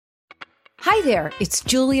Hi there, it's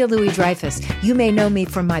Julia Louis-Dreyfus. You may know me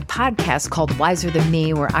from my podcast called Wiser Than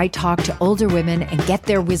Me, where I talk to older women and get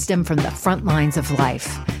their wisdom from the front lines of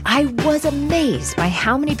life. I was amazed by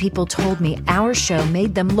how many people told me our show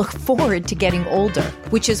made them look forward to getting older,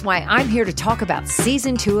 which is why I'm here to talk about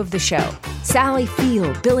season 2 of the show. Sally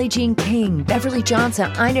Field, Billie Jean King, Beverly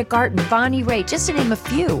Johnson, Ina Garten, Bonnie Raitt, just to name a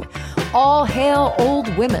few. All hail old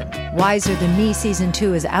women. Wiser Than Me season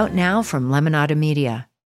 2 is out now from Lemonada Media.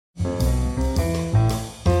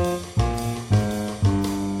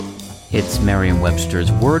 It's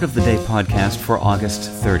Merriam-Webster's Word of the Day podcast for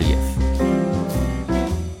August 30th.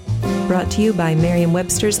 Brought to you by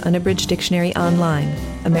Merriam-Webster's Unabridged Dictionary Online,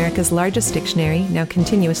 America's largest dictionary, now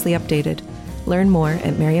continuously updated. Learn more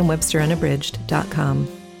at merriam-websterunabridged.com.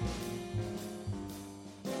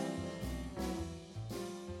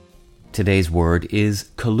 Today's word is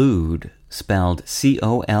collude, spelled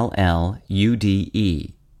C-O-L-L-U-D-E.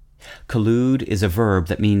 Collude is a verb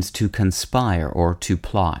that means to conspire or to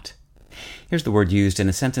plot. Here's the word used in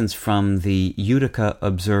a sentence from the Utica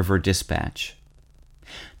Observer Dispatch.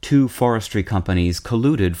 2 forestry companies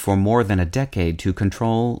colluded for more than a decade to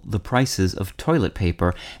control the prices of toilet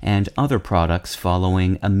paper and other products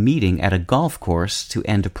following a meeting at a golf course to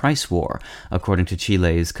end a price war, according to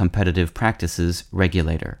Chile's competitive practices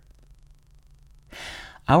regulator.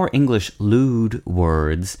 Our English lude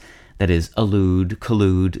words, that is, allude,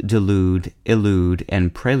 collude, delude, elude,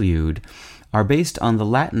 and prelude, are based on the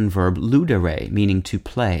Latin verb ludere, meaning to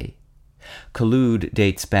play. Collude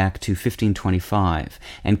dates back to 1525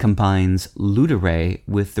 and combines ludere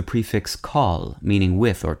with the prefix col, meaning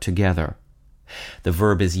with or together. The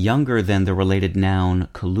verb is younger than the related noun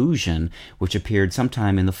collusion, which appeared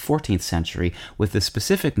sometime in the 14th century with the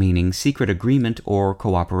specific meaning secret agreement or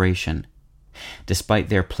cooperation. Despite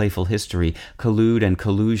their playful history, collude and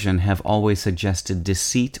collusion have always suggested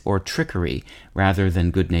deceit or trickery rather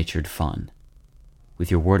than good-natured fun. With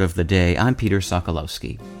your word of the day, I'm Peter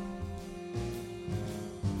Sokolowski.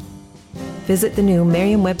 Visit the new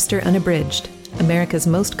Merriam-Webster Unabridged, America's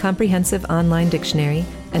most comprehensive online dictionary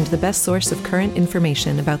and the best source of current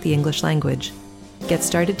information about the English language. Get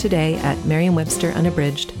started today at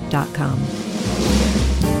merriam-websterunabridged.com.